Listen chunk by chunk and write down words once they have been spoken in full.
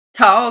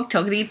Talk,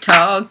 talkity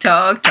talk,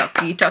 talk,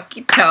 talky,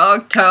 talky,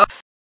 talk, talk.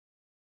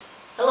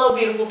 Hello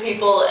beautiful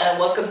people and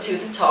welcome to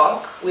The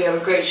Talk. We have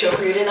a great show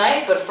for you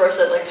tonight, but first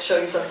I'd like to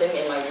show you something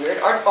in my weird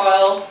art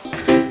file.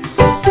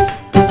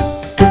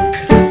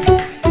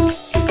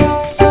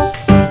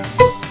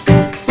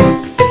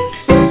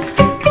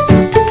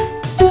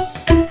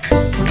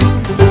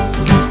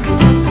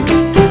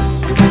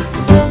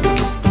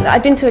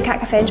 I'd been to a cat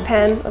cafe in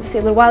Japan,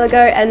 obviously a little while ago,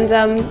 and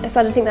I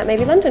started to think that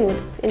maybe London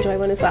would enjoy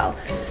one as well.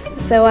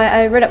 So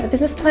I wrote up the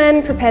business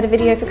plan, prepared a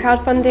video for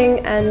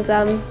crowdfunding, and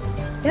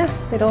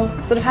yeah, it all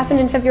sort of happened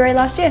in February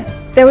last year.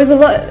 There was a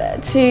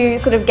lot to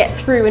sort of get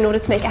through in order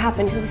to make it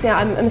happen, because obviously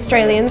I'm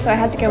Australian, so I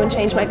had to go and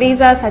change my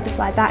visa, so I had to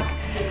fly back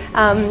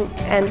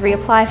and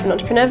reapply for an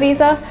entrepreneur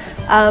visa.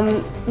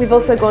 We've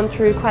also gone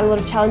through quite a lot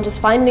of challenges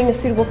finding a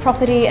suitable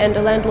property and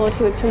a landlord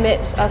who would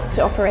permit us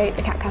to operate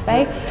a cat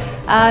cafe.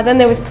 Then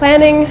there was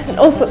planning and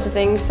all sorts of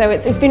things, so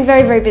it's been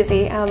very, very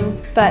busy,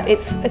 but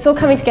it's all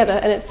coming together,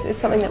 and it's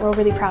something that we're all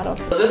really proud of.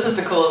 So this is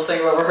the coolest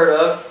thing I've ever heard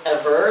of,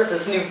 ever.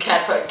 This new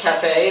cat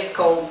cafe, it's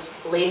called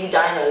Lady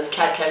Dinah's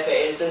Cat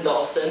Cafe. It's in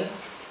Dalston,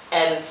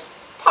 and it's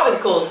probably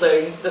the coolest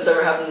thing that's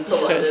ever happened to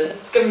London.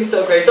 It's gonna be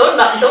so great. Don't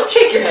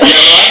shake your head,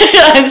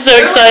 Emma. I'm so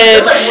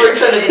excited. You're like more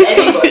excited than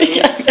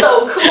anybody. Yeah. It's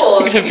so cool.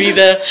 I'm gonna be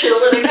just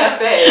chill in a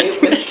cafe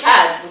with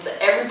cats. It's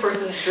every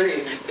person's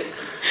dream. It's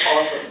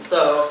awesome.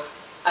 So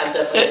I'm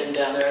definitely heading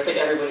down there. I think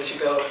everybody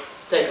should go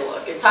take a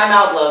look. If Time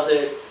Out loves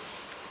it,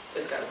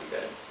 it's gotta be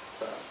good.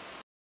 So.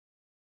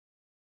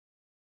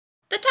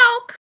 The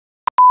Talk.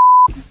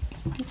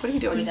 What are you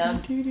doing? Are you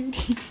done?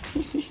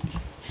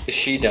 Is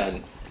she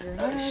done?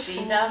 Is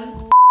she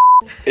done?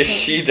 Is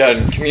she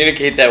done?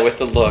 Communicate that with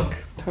the look.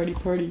 Party,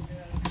 party,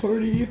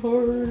 party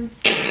hard.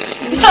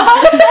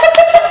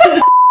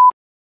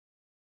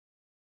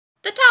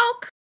 The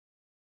Talk.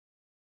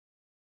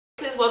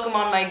 Please welcome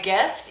on my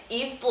guest,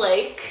 Eve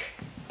Blake.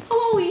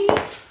 Hello, Eve.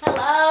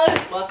 Hello.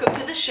 Welcome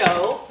to the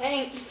show.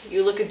 Thanks.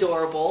 You look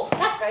adorable.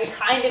 That's very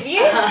kind of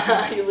you.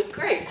 You look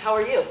great. How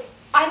are you?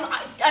 I'm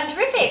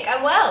terrific.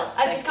 I'm well.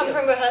 I've just come you.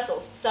 from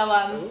rehearsals. So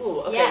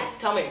Ooh, okay. yeah.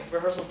 Tell me,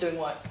 rehearsals doing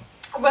what?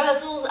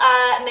 Rehearsals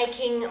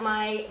making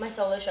my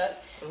solo show,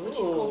 which is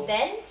called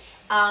Then.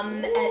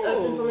 And it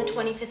opens on the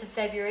 25th of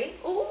February.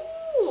 Ooh.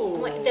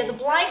 There's a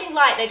blinding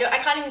light. I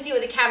can't even see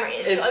where the camera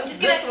is. So I'm just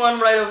this one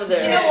right over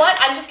there. Do you know what?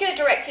 I'm just gonna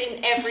direct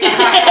in every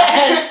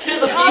To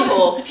the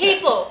people.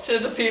 People. To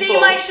the people. See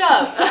my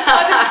show.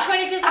 Opens the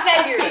 25th of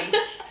February.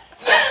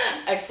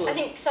 Yeah. Excellent. I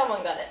think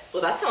someone got it.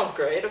 Well, that sounds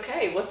great.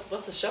 Okay,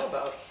 what's the show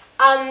about?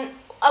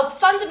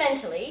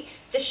 Fundamentally,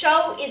 the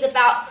show is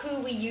about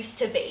who we used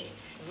to be.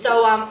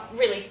 So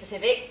really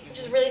specific, which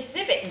is really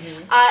specific.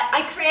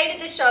 I created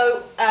this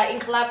show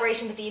in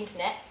collaboration with the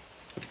internet.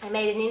 I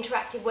made an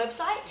interactive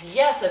website.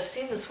 Yes, I've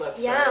seen this website.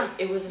 Yeah.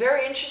 It was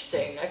very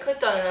interesting. I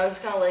clicked on it and I was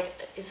kind of like,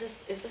 is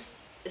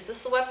this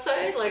the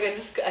website? Like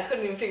I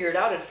couldn't even figure it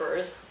out at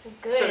first.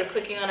 Good. Started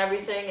clicking on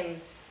everything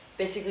and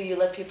basically you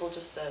let people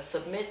just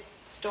submit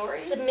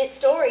stories. Submit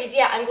stories.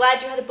 Yeah, I'm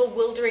glad you had a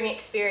bewildering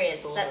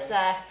experience.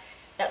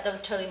 That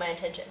was totally my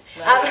intention.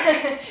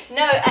 Right.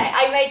 No,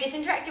 I made this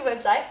interactive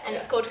website, and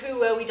it's called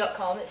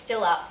whowerewe.com. It's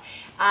still up.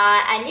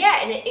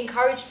 And it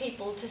encouraged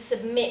people to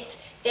submit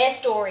their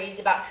stories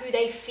about who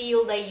they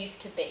feel they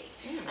used to be.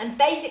 I'm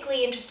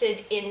basically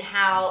interested in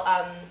how,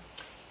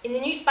 in the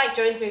new Spike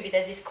Jonze movie,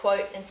 there's this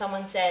quote, and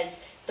someone says,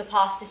 "The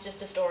past is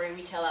just a story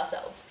we tell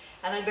ourselves."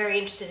 And I'm very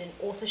interested in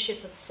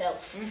authorship of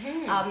self.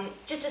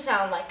 Just to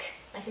sound like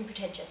nice and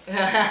pretentious.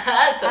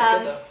 That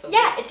sounds good though.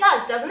 Yeah, it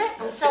does, doesn't it?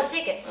 I'll sell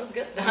tickets. That's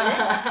good.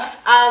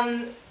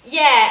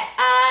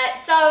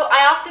 So I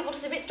asked people to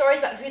submit stories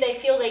about who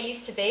they feel they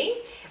used to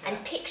be,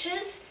 and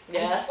pictures,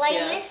 and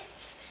playlists,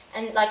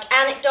 and like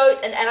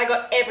anecdotes, and I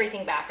got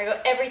everything back. I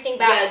got everything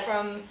back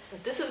from...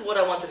 This is what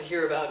I wanted to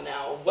hear about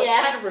now. What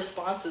kind of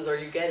responses are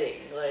you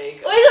getting? Like,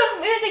 it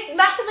was a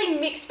massively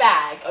mixed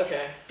bag.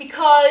 Okay.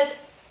 Because...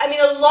 I mean,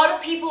 a lot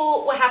of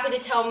people were happy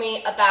to tell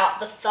me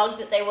about the thug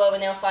that they were when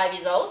they were 5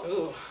 years old.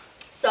 Ooh.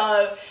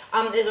 So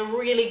there's a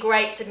really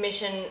great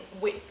submission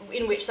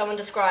in which someone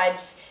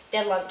describes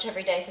their lunch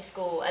every day for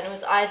school, and it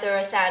was either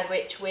a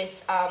sandwich with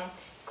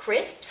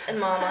crisps and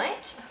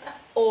Marmite,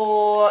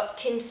 or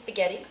tinned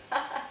spaghetti,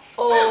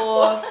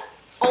 or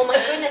oh my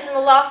goodness, and the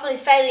last one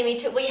is failing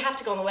me too. Well, you have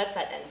to go on the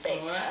website then and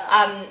see.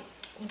 Wow.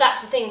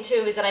 That's the thing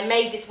too, is that I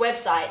made this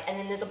website, and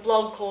then there's a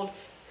blog called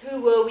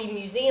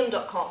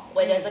whowerewemuseum.com,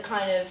 where there's a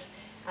kind of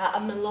a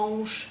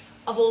melange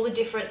of all the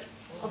different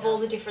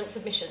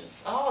submissions.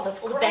 Oh, that's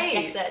all great.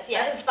 The best excerpts.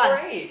 Yeah, That it's is fun.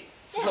 Great.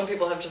 Yeah. Some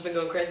people have just been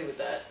going crazy with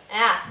that.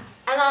 Yeah,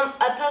 and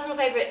a personal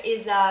favorite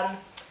is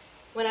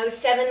when I was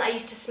 7, I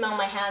used to smell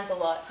my hands a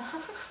lot.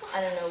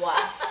 I don't know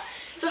why.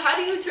 So how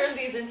do you turn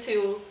these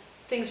into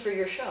things for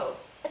your show?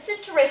 It's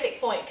a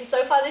terrific point, because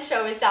so far this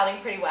show is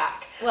sounding pretty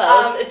whack.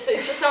 Well, it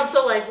just sounds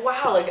so like,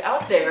 wow, like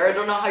out there. I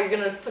don't know how you're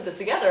going to put this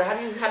together. How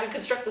do you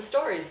construct the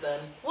stories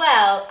then?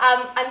 Well,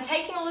 I'm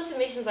taking all the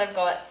submissions I've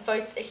got,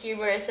 both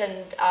humorous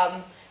and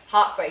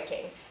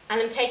heartbreaking,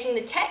 and I'm taking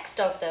the text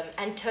of them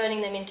and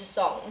turning them into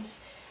songs.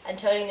 and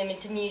turning them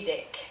into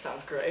music.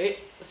 Sounds great.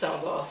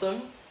 Sounds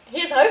awesome.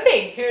 Here's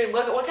hoping. Here,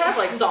 what kind of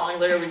like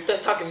songs? Like, are we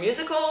talking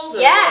musicals? Or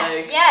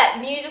Yeah,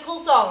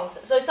 musical songs.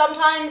 So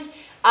sometimes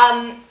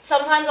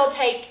I'll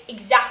take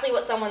exactly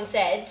what someone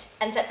said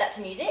and set that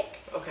to music.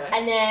 Okay.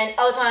 And then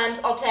other times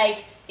I'll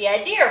take the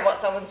idea of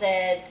what someone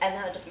said and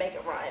then I'll just make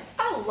it rhyme.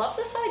 I love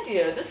this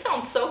idea. This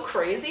sounds so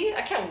crazy.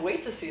 I can't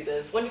wait to see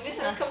this. When did you say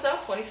this comes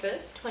out?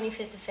 25th?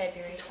 25th of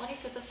February.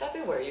 25th of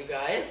February, you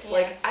guys. Yeah.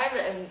 Like,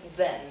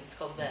 Then. It's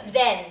called Then.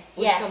 Then,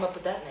 Where'd yeah. you come up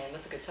with that name?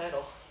 That's a good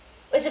title.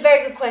 It's a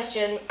very good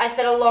question. I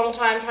spent a long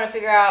time trying to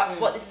figure out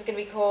what this is going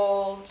to be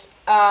called.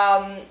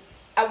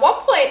 At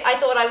one point, I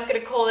thought I was going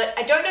to call it,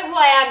 I don't know who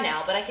I am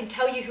now, but I can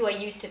tell you who I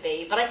used to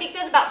be. But I think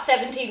there's about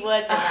 17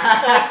 words in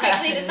that. So I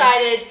quickly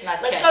decided,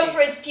 let's go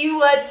for as few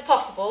words as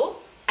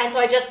possible. And so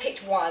I just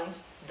picked one.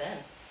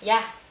 Then.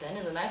 Yeah. Then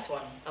is a nice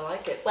one. I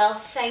like it.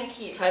 Well, thank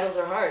you. Titles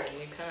are hard, and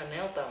you kind of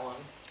nailed that one.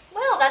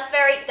 Well, that's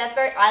very,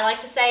 I like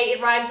to say it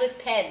rhymes with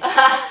pen.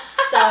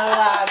 So,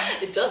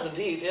 it does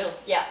indeed, yeah.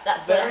 Yeah,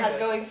 that's what it has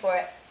going for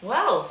it.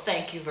 Well,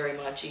 thank you very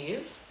much,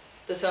 Eve.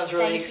 This sounds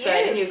really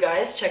exciting, you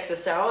guys. Check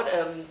this out.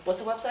 What's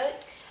the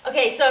website?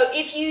 Okay, so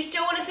if you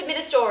still want to submit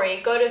a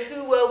story, go to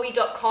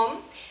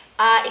whowerwe.com.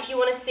 If you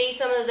want to see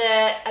some of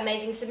the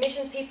amazing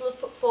submissions people have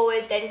put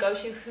forward, then go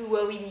to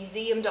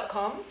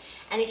whowerewemuseum.com.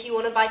 And if you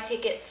want to buy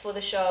tickets for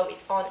the show,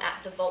 it's on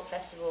at the Vault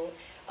Festival.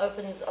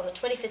 Opens on the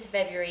 25th of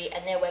February,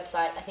 and their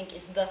website, I think,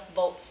 is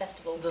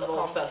thevaultfestival.com.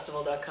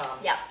 Thevaultfestival.com.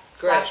 Yeah.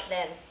 Great.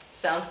 /then.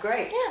 Sounds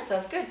great. Yeah.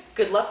 Sounds good.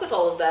 Good luck with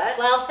all of that.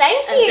 Well,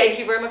 thank you. And thank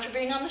you very much for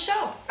being on the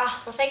show.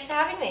 Well, thanks for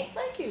having me.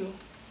 Thank you.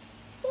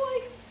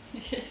 Bye.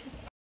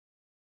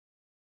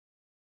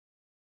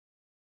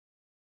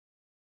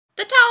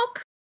 The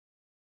talk.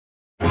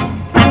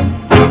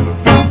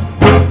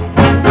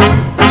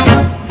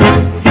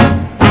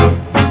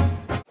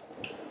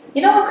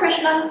 You know what,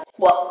 Krishna?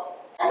 What?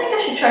 I think I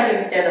should try doing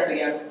stand-up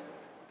again.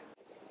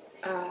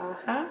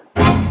 Uh-huh.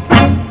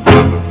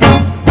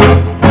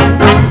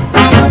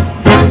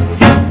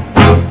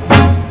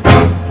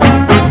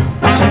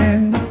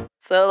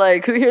 So,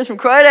 like, who here's from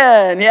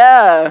Croydon?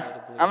 Yeah.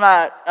 I'm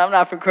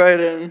not from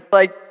Croydon.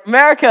 Like,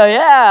 America,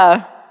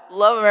 yeah.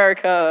 Love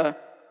America.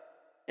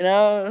 You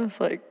know, it's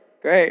like,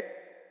 great.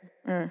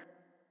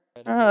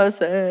 Oh,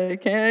 say,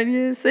 can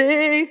you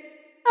see?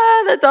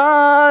 The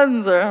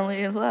dawns are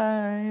only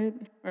light.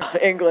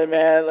 England,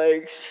 man,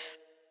 like,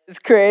 it's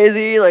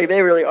crazy. Like,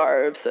 they really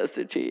are obsessed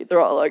with tea.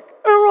 They're all like,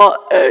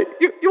 oh, right,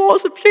 you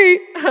want some tea?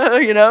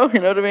 You know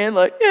what I mean?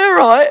 Like, yeah,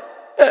 right.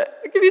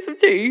 Give me some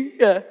tea.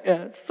 Yeah.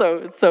 It's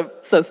so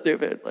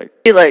stupid.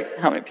 Like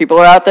how many people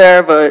are out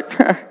there, but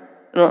I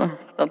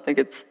don't think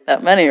it's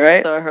that many,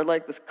 right? So I heard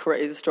like this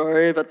crazy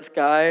story about this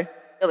guy, he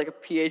had like a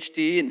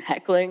PhD in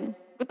heckling.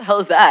 What the hell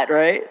is that,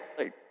 right?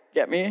 Like,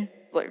 get me?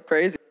 It's like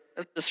crazy.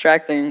 That's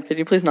distracting. Could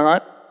you please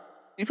not?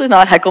 Can you please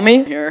not heckle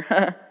me here?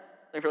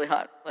 Like really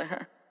hot.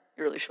 You're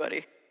really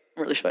sweaty.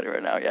 I'm really sweaty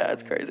right now. Yeah,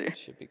 it's crazy.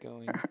 Should be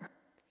going.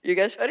 You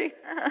guys sweaty?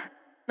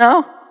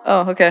 No?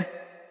 Oh, okay.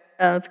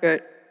 Yeah, that's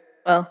great.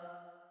 Well,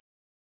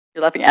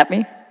 you're laughing at me?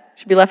 You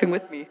should be laughing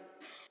with me,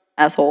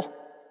 asshole.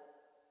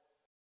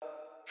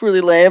 It's really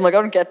lame. Like,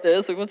 I don't get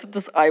this. Like, what's with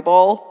this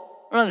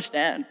eyeball? I don't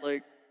understand.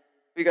 Like,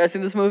 have you guys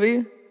seen this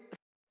movie?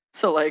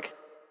 So, like,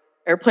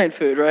 airplane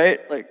food, right?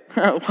 Like,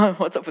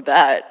 what's up with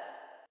that?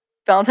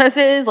 Valentine's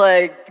Day is,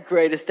 like, the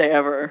greatest day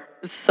ever.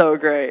 It's so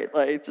great.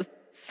 Like, just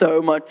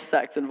so much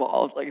sex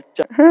involved. Like,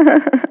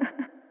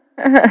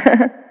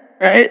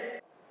 right?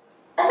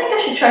 I think I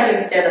should try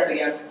doing stand-up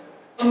again.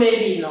 Or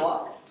maybe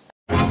not.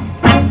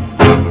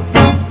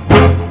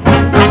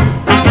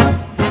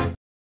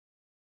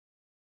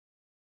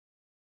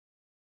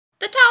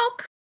 The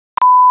talk.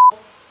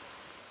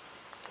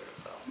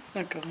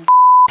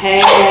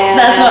 Hey.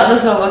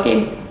 That's not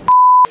working.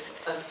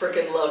 I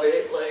freaking love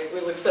it. Like, we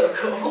look so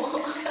cool.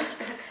 What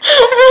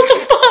the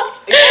fuck?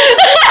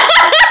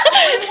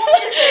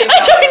 I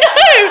don't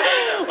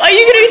know. Are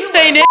you going to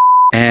explain it?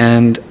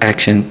 And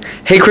action.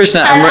 Hey, Krishna.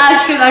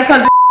 Action, I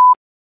can't do.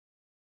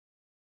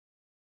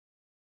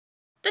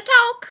 The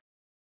talk.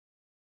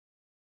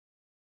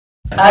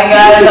 Hi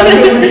guys, I'm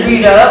here with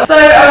Rita. So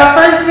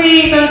first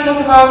we're going to talk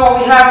about what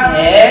we have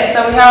here.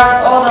 So we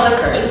have all the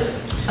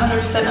liquors.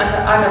 100%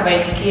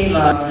 agave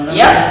tequila.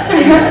 Yeah,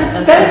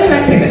 that's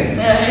pretty good.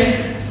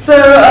 So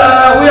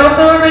we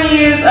also are going to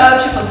use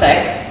triple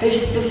sec. This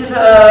is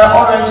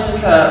orange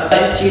liquor.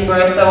 It's cheaper,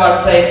 so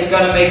I'd say if you're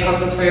going to make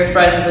cocktails for your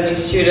friends and your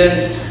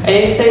students and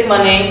you need to save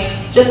money,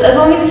 just as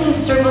long as it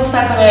says triple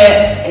sec on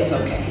it, it's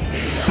okay.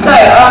 So,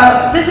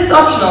 this is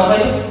optional, but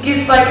it just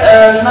gives like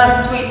a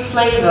nice sweet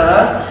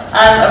flavor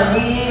and a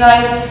really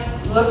nice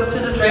look to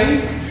the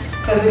drink,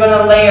 because we're going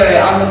to layer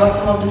it on the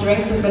bottom of the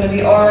drink, so it's going to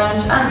be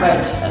orange and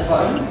red at the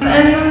bottom.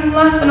 And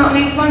last but not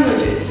least, mango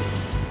juice.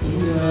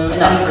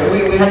 Yeah. And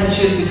we had to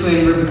choose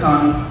between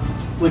Rubicon,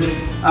 which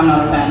I'm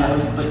not a fan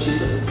of, but she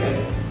said it's good.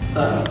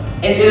 So,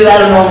 it's either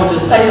that or normal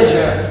juice,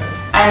 texture.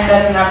 And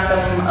then we have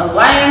some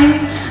lime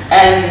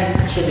and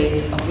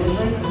chilies,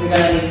 obviously, because we're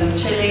going to need some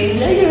chilies.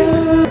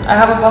 Yeah. I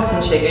have a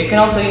Boston shaker. You can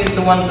also use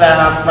the ones that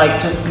have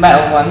like just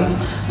metal ones.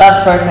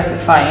 That's perfectly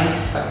fine.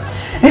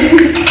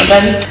 We're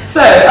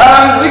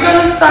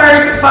gonna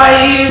start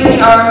by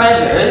using our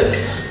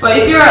measures. But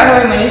if you're at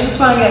home and you just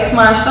want to get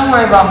smashed, don't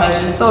worry about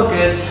measures. It's all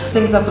good.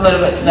 Things up a little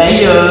bit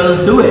today. Yeah, let's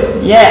do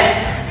it.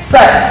 Yeah. So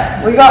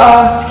we got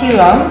our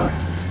tequila.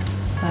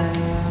 So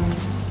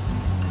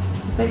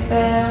just a bit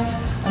there.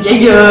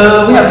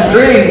 Yeah, we have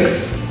drinks.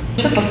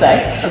 Triple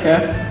sec.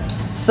 Okay.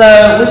 So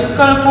we're just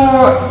gonna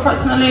pour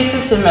approximately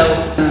 15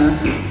 mils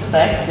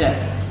sec. Yeah.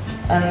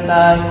 And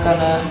it's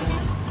gonna.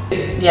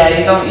 Yeah,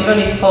 you don't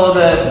need to follow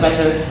the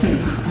measures.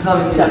 It's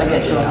obviously gonna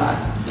get you on.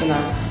 You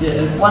know.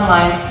 Yeah. One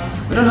lime.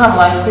 We don't have a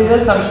lime squeezer,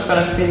 so I'm just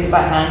gonna squeeze it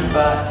by hand.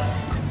 But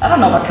I don't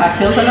know about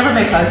cocktails. I never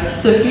make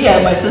cocktails.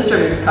 Sophia, my sister,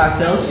 makes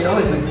cocktails. She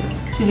always makes.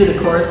 She did a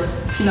course.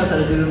 She knows how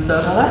to do this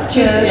stuff. Oh, that's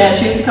she good. Yeah,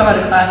 she used to come out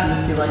of class and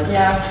just be like,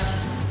 yeah,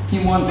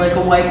 you want like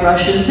a white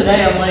Russian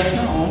today? I'm like,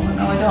 no,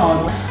 I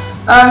don't.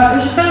 we're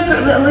just gonna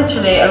put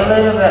literally a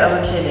little bit of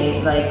a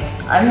chili. Like,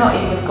 I'm not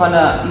even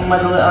gonna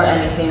muddle it or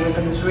anything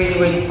because it's really,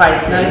 really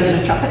spicy. Not even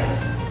gonna chop it?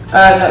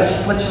 No,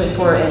 just literally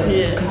pour it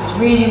in. Because it's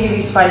really,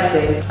 really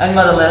spicy. And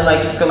muddle it,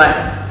 like, just go like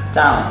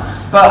down.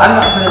 But I'm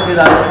not gonna do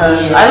that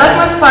because I like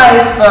my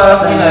spice,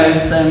 but you know.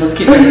 Same. Let's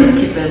keep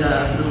it.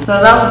 So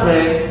that will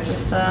do.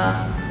 Just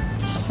chop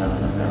it a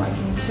little bit like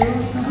in two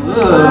or something.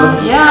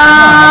 Ooh.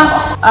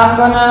 Yeah. I'm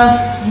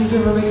gonna use a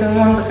Rita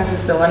one because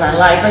it's the one I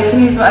like. But you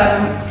can use whatever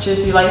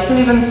juice you like. You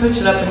can even switch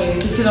it up and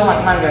use if you don't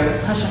like mango,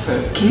 passion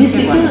fruit. Can you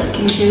see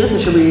this, or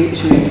should we?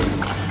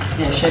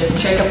 Yeah,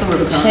 shake up the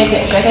Rubicon. Shake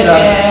it up.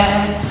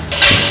 Yeah.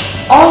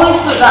 Always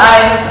put the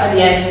ice at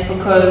the end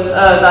because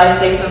the ice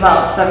takes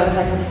about 7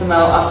 seconds to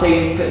melt after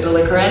you put the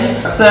liquor in.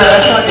 So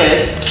that's not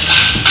good.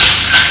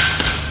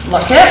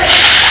 Lock it.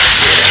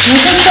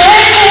 You can say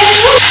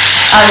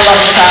I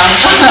love the sound.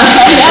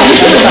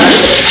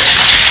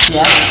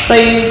 Yeah. So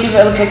you give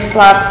it a big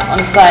slap on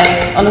the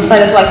side. On the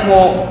side is like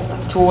more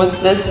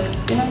towards this,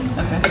 you know?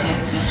 Okay.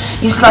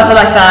 Yeah. You slap it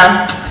like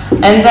that.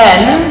 And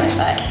then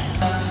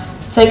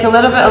take a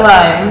little bit of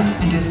lime.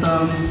 And do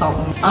some salt.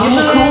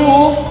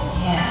 Cool.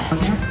 Yeah.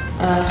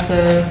 So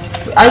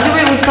I do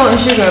it with salt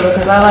and sugar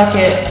because I like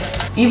it.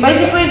 You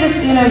basically just,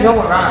 you know, go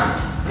around.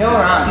 Do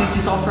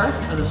you salt first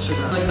or the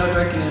sugar? Like no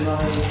drinking it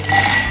already.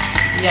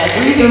 Yeah.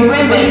 Are you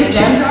doing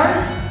jam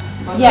jars?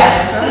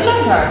 Yeah, the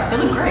jam jars. They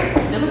look great.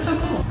 They look so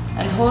cool.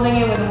 And holding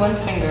it with one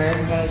finger,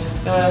 I'm gonna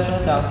just fill it up to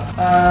the top.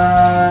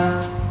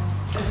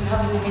 Because we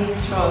have these amazing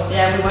straws.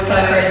 Yeah, we went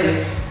kind of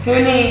crazy. Who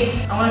needs?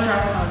 I want to try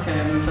one. Okay,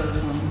 I'm gonna try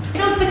this one.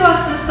 Tilt the glass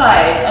to the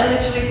side and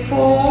literally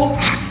pour.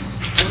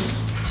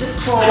 Just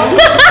pour.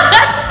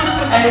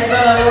 And it's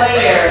gonna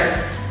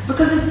layer.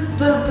 Because it's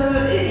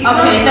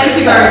Okay, thank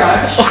you very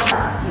much.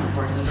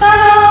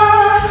 Ta-da!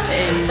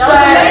 That was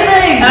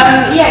amazing!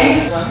 Yeah, you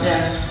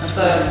just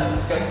So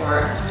let's go for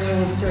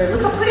it.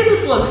 Look how pretty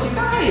this looks, you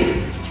guys.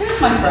 Cheers,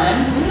 my friend.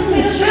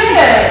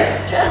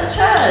 cheers!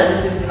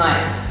 Cheers. This is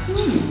nice.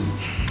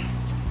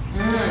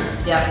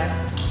 Yeah.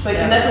 So you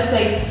can definitely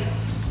taste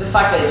the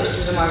fact that it just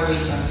is a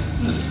margarita.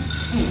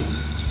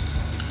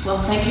 Well,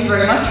 thank you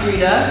very much,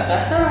 Rita.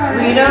 That's alright.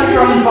 Rita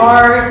from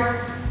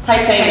Bar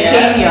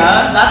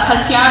Titania. Not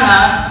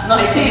Tatiana, Not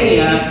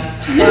Titania.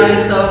 Down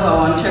in Soho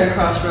on Charing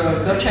Cross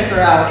Road. Go check her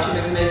out. She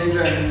makes amazing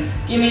drinks.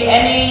 Give me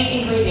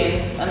any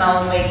ingredients and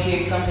I'll make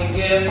you something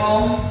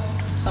beautiful,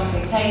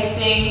 something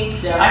tasty.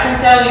 Yeah. I can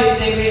tell you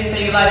the ingredients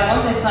that you like.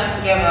 Once it's nice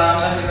together, I'm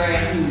going to be very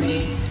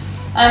happy.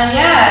 And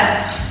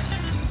yeah,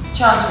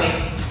 challenge me.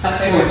 It's my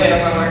favorite bit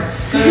of my work.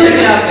 Go check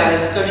it out,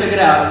 guys. Go check it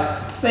out.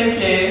 Thank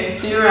you.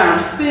 See you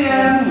around. See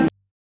ya.